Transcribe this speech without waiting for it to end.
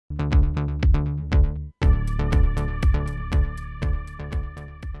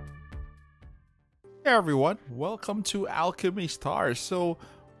there everyone, welcome to Alchemy Stars. So,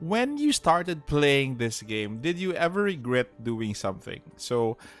 when you started playing this game, did you ever regret doing something?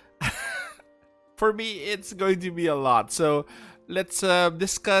 So, for me, it's going to be a lot. So, let's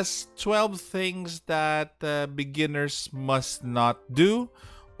discuss 12 things that beginners must not do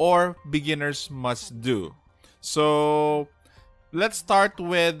or beginners must do. So, let's start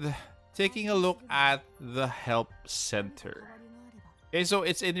with taking a look at the help center. Okay, so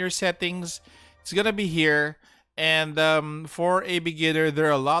it's in your settings. It's gonna be here, and for a beginner, there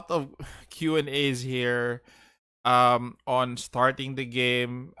are a lot of Q and A's here. On starting the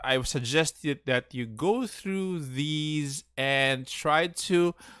game, I would suggest that you go through these and try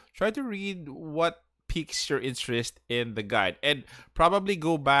to read what piques your interest in the guide, and probably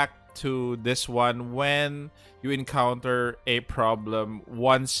go back to this one when you encounter a problem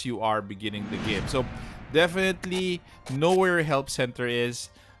once you are beginning the game. So definitely know where your help center is.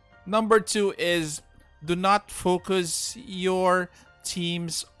 Number two is do not focus your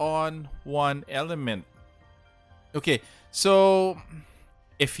teams on one element. Okay, so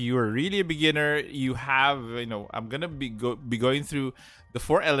if you're really a beginner, you have, I'm gonna be going through the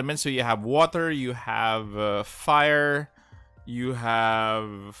four elements. So you have water, you have fire, you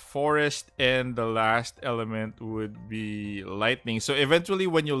have forest, and the last element would be lightning. So eventually,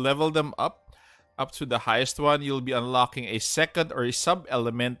 when you level them up to the highest one, you'll be unlocking a second or a sub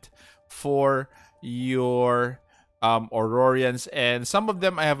element for your Aurorians, and some of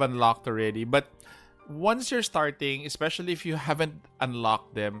them I have unlocked already. But once you're starting, especially if you haven't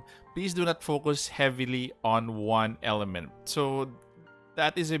unlocked them, please do not focus heavily on one element. So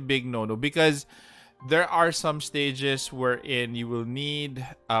that is a big no-no, because there are some stages wherein you will need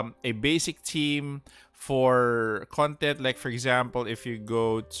a basic team for content. Like, for example, if you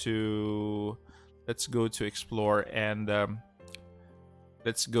go to, let's go to explore, and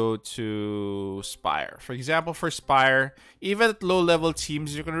let's go to Spire. For example, for Spire, even at low level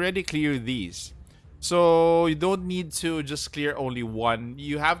teams, you can already clear these. So you don't need to just clear only one.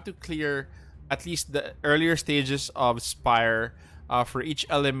 You have to clear at least the earlier stages of Spire for each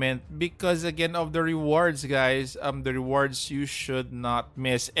element, because again of the rewards, guys. The rewards you should not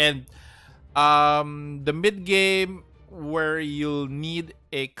miss. And the mid game, where you'll need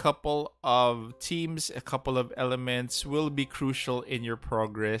a couple of teams, a couple of elements, will be crucial in your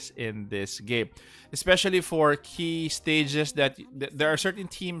progress in this game, especially for key stages that there are certain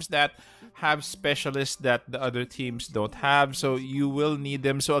teams that have specialists that the other teams don't have, so you will need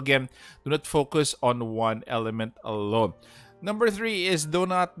them. So again, do not focus on one element alone. Number three is do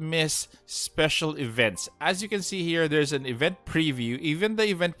not miss special events. As you can see here, there's an event preview. Even the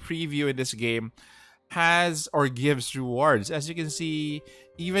event preview in this game has or gives rewards. As you can see,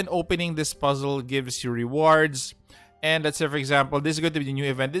 even opening this puzzle gives you rewards. And let's say, for example, this is going to be the new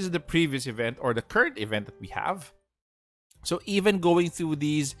event. This is the previous event or the current event that we have. So even going through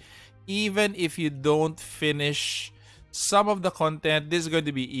these, even if you don't finish some of the content, this is going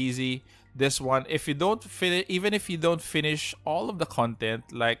to be easy. This one, if you don't finish, even if you don't finish all of the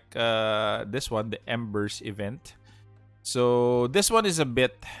content, like this one, the Embers event. So this one is a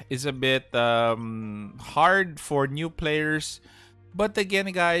bit hard for new players, but again,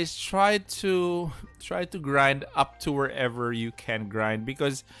 guys, try to grind up to wherever you can grind,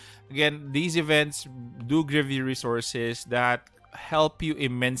 because again, these events do give you resources that help you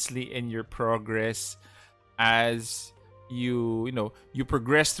immensely in your progress as you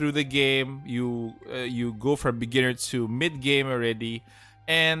progress through the game. You go from beginner to mid game already.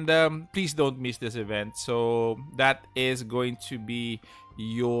 And please don't miss this event. So that is going to be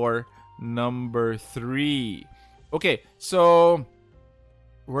your number three. Okay, so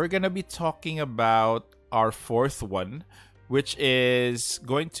we're going to be talking about our fourth one, which is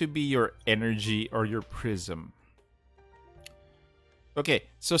going to be your energy or your prism. Okay,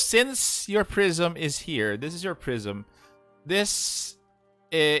 so since your prism is here, this is your prism. This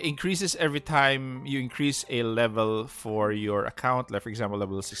increases every time you increase a level for your account. Like, for example,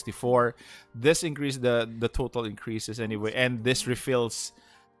 level 64. This increase the total increases anyway, and this refills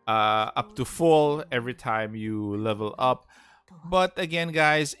up to full every time you level up. But again,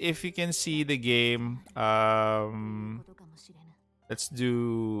 guys, if you can see the game, let's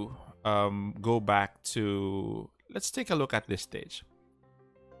do go back to, let's take a look at this stage.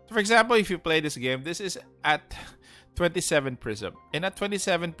 For example, if you play this game, this is at 27 prism, and at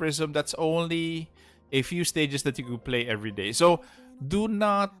 27 prism, that's only a few stages that you could play every day. So do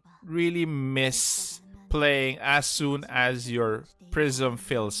not really miss playing as soon as your prism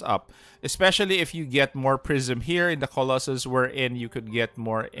fills up, especially if you get more prism here in the Colossus, wherein you could get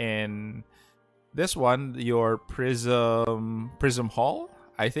more in this one, your prism hall,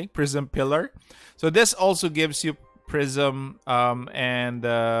 I think, prism pillar. So this also gives you prism and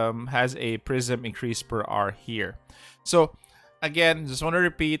has a prism increase per hour here. So again, just want to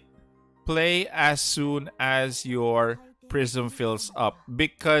repeat, play as soon as your prism fills up,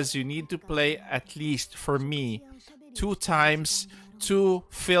 because you need to play at least, for me, 2 times 2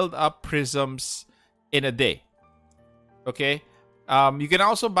 filled up prisms in a day. Okay, you can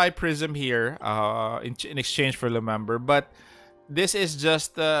also buy prism here in exchange for Lumember, but this is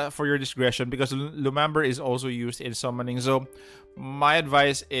just for your discretion, because Lumember is also used in summoning. So my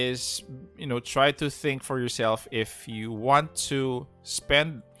advice is, try to think for yourself if you want to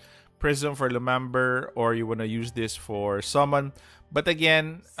spend prism for Lumember or you want to use this for summon. But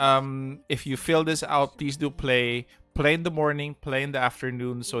again, if you fill this out, please do play in the morning, play in the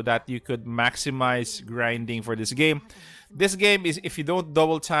afternoon, so that you could maximize grinding for this game. This game is, if you don't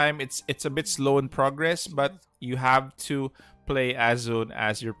double time, it's a bit slow in progress, but you have to play as soon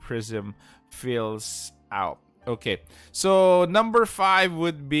as your prism fills out. Okay, so number 5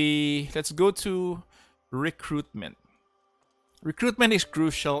 would be, let's go to recruitment. Recruitment is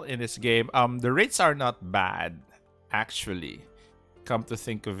crucial in this game. The rates are not bad, actually. Come to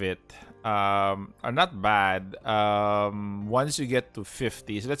think of it, are not bad. Once you get to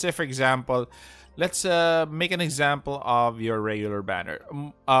 50, so let's say, for example, let's make an example of your regular banner.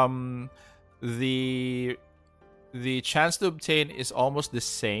 The chance to obtain is almost the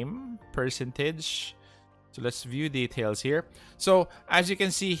same percentage. So let's view details here. So as you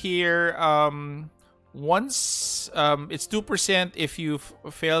can see here, once it's 2% if you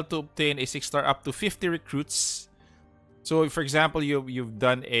fail to obtain a 6-star up to 50 recruits. So for example, you've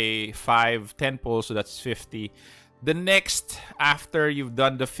done a 5-10 pull, so that's 50. The next, after you've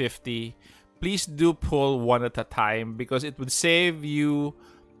done the 50, please do pull one at a time, because it would save you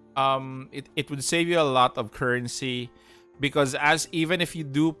it would save you a lot of currency, because even if you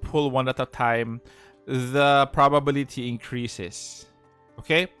do pull one at a time, the probability increases.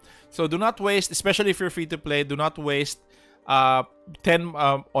 Okay, so do not waste, especially if you're free to play, do not waste 10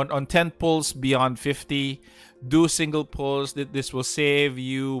 on 10 pulls beyond 50. Do single pulls. This will save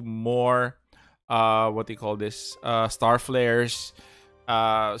you more what do you call this, star flares,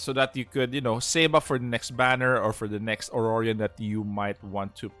 so that you could, save up for the next banner or for the next Aurorian that you might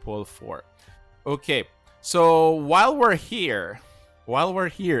want to pull for. Okay, so while we're here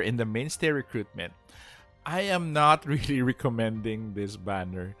in the mainstay recruitment, I am not really recommending this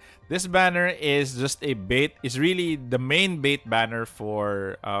banner. This banner is just a bait. It's really the main bait banner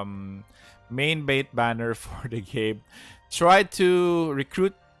for the game. Try to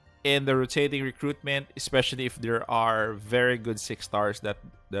recruit in the rotating recruitment, especially if there are very good 6-stars that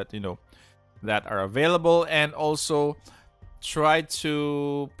are available, and also try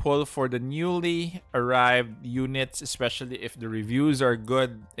to pull for the newly arrived units, especially if the reviews are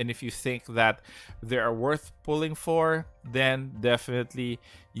good and if you think that they are worth pulling for, then definitely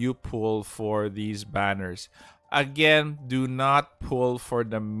you pull for these banners. Again, do not pull for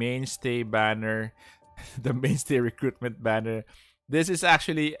the mainstay banner, the mainstay recruitment banner. This is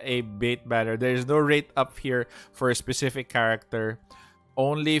actually a bait banner. There's no rate up here for a specific character,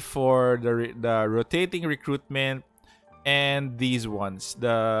 only for the rotating recruitment and these ones,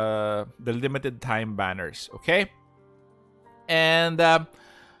 the limited time banners. Okay, and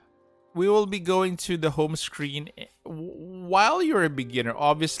we will be going to the home screen. While you're a beginner,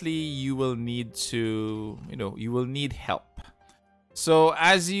 obviously you will need to, you will need help. So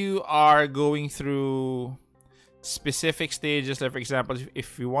as you are going through specific stages, like for example,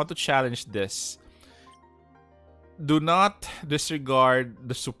 if you want to challenge this, do not disregard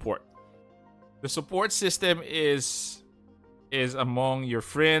the support. The support system is among your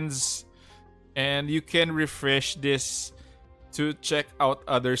friends, and you can refresh this to check out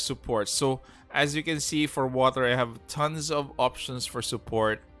other supports. So as you can see, for water, I have tons of options for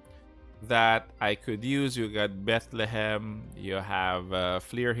support that I could use. You got Bethlehem, you have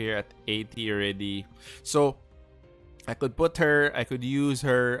Fleer here at 80 already. So I could put her, I could use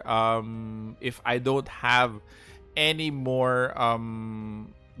her if I don't have any more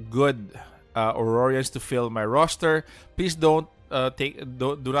good Aurorians to fill my roster. Please do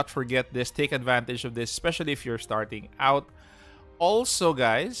not forget this. Take advantage of this, especially if you're starting out. Also,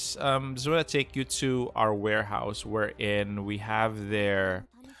 guys, just want to take you to our warehouse, wherein we have there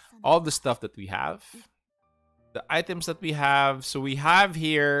all the stuff that we have, the items that we have. So we have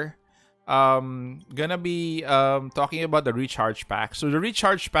here gonna be talking about the recharge pack. So the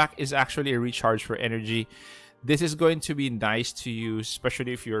recharge pack is actually a recharge for energy. This is going to be nice to use,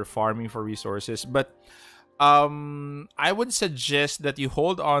 especially if you're farming for resources. But I would suggest that you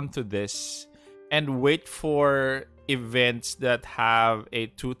hold on to this and wait for events that have a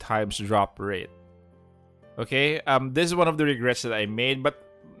 2 times drop rate. Okay, this is one of the regrets that I made, but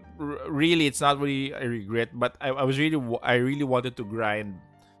really, it's not really a regret. But I really wanted to grind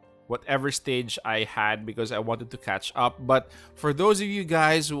whatever stage I had because I wanted to catch up. But for those of you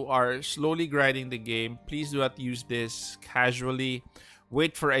guys who are slowly grinding the game, please do not use this casually.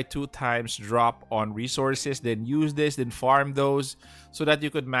 Wait for a 2 times drop on resources, then use this, then farm those so that you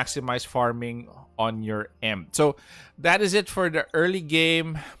could maximize farming on your end. So that is it for the early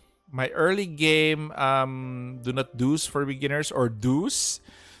game. My early game, do not do's for beginners or do's.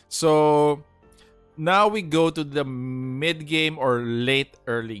 So now we go to the mid game or late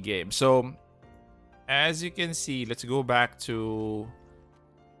early game. So as you can see, let's go back to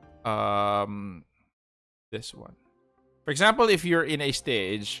this one. For example, if you're in a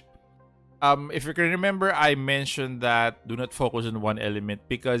stage, if you can remember, I mentioned that do not focus on one element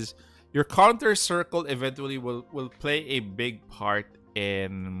because your counter circle eventually will play a big part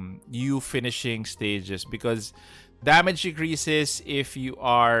in you finishing stages, because damage decreases if you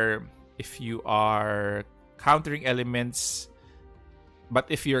are countering elements, but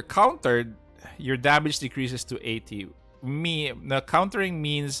if you're countered, your damage decreases to 80. Now countering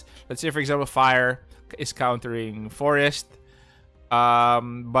means, let's say for example, fire is countering forest,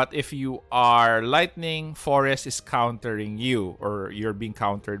 but if you are lightning, forest is countering you, or you're being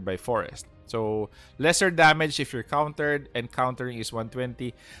countered by forest. So lesser damage if you're countered, and countering is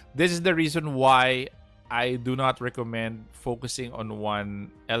 120. This is the reason why I do not recommend focusing on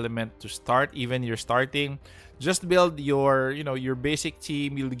one element to start. Even you're starting, just build your your basic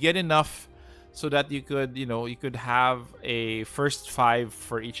team. You'll get enough so that you could have a first 5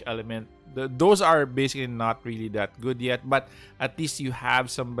 for each element. Those are basically not really that good yet, but at least you have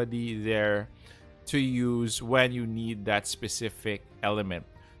somebody there to use when you need that specific element.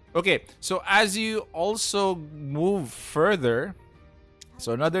 Okay, so as you also move further,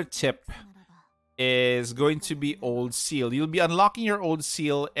 so another tip is going to be old seal. You'll be unlocking your old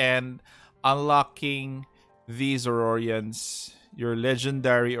seal and unlocking these Aurorians, your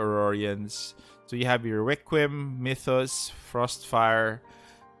legendary Aurorians. So you have your Requiem, Mythos, Frostfire,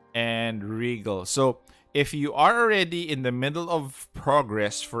 and Regal. So if you are already in the middle of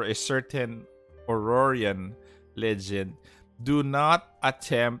progress for a certain Aurorian legend, do not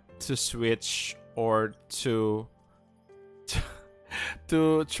attempt to switch or to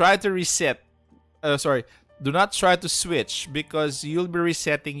try to reset. Do not try to switch, because you'll be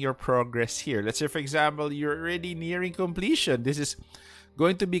resetting your progress here. Let's say, for example, you're already nearing completion. This is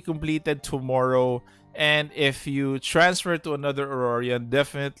going to be completed tomorrow. And if you transfer to another Aurorian,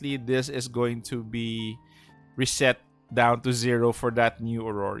 definitely this is going to be reset down to 0 for that new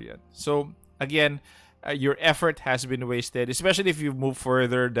Aurorian. So again, your effort has been wasted, especially if you move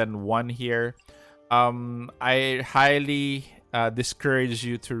further than 1 here. I highly discourage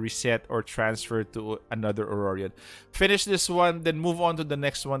you to reset or transfer to another Aurorian. Finish this one, then move on to the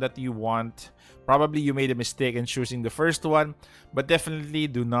next one that you want. Probably you made a mistake in choosing the first one, but definitely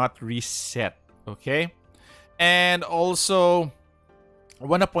do not reset, okay? And also, I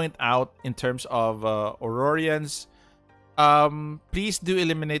want to point out in terms of Aurorians, please do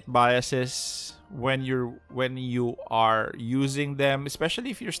eliminate biases when you are using them, especially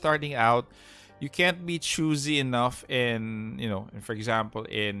if you're starting out. You can't be choosy enough in, for example,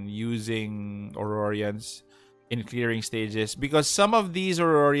 in using Aurorians in clearing stages, because some of these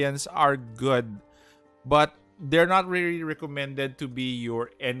Aurorians are good, but they're not really recommended to be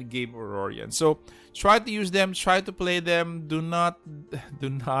your end game Aurorian. So try to use them, try to play them. Do not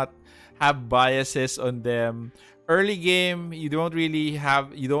have biases on them. Early game, you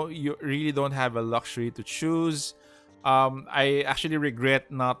really don't have a luxury to choose. I actually regret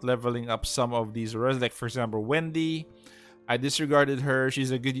not leveling up some of these Aurorians. Like for example, Wendy, I disregarded her.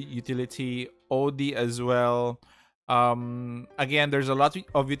 She's a good utility. Odie as well. Again, there's a lot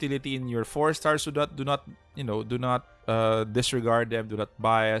of utility in your 4-stars, so do not disregard them. Do not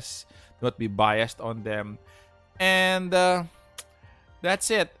be biased on them. And that's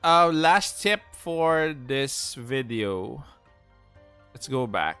it. Last tip for this video. Let's go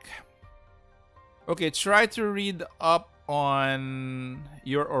back. Okay, try to read up on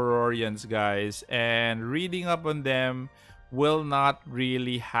your Aurorians, guys, and reading up on them will not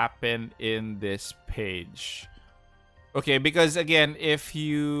really happen in this page. Okay, because again,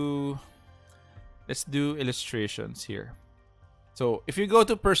 let's do illustrations here. So if you go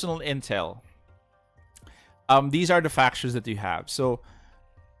to personal intel, these are the factions that you have. So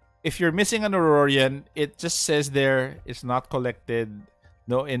if you're missing an Aurorian, it just says there it's not collected,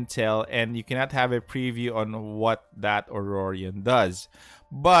 no intel, and you cannot have a preview on what that Aurorian does.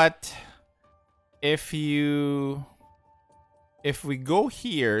 But if you if we go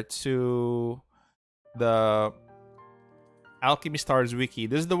here to the Alchemy Stars wiki,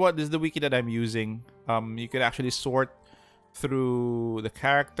 this is the wiki that I'm using. You could actually sort through the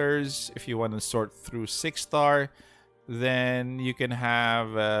characters. If you want to sort through 6-star, then you can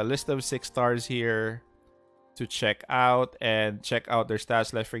have a list of 6-stars here to check out and check out their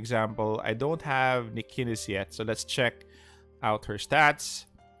stats. Like for example, I don't have Nikinis yet, so let's check out her stats.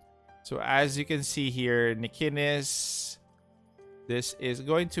 So as you can see here, Nikinis, this is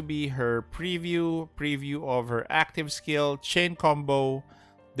going to be her preview of her active skill, chain combo.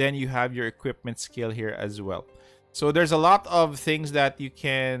 Then you have your equipment skill here as well. So there's a lot of things that you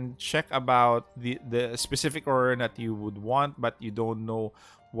can check about the specific order that you would want, but you don't know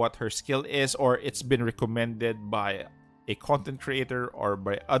what her skill is, or it's been recommended by a content creator or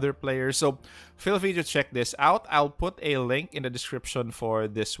by other players. So feel free to check this out. I'll put a link in the description for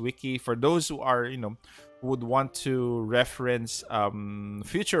this wiki for those who are, would want to reference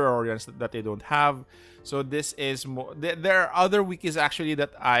future Orions that they don't have. So this is more. There are other wikis actually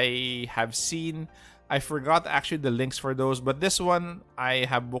that I have seen. I forgot actually the links for those, but this one I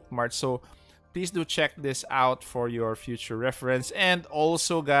have bookmarked. So please do check this out for your future reference. And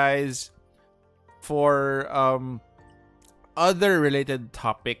also, guys, for other related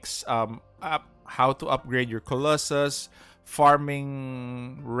topics, how to upgrade your Colossus,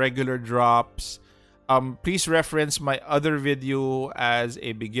 farming regular drops, please reference my other video as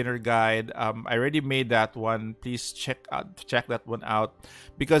a beginner guide. I already made that one. Please check that one out,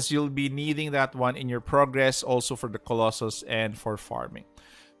 because you'll be needing that one in your progress, also for the Colossus and for farming.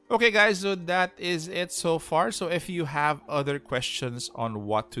 Okay, guys, so that is it so far. So if you have other questions on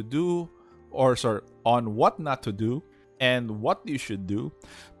what to do, or sorry, on what not to do and what you should do,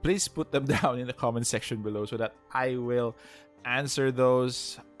 please put them down in the comment section below so that I will answer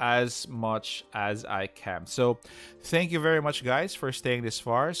those as much as I can. So thank you very much, guys, for staying this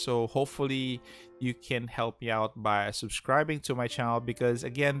far. So hopefully you can help me out by subscribing to my channel, because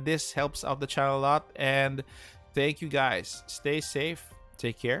again, this helps out the channel a lot. And thank you, guys. Stay safe,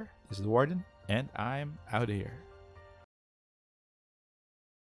 take care. This is the Warden, and I'm out of here.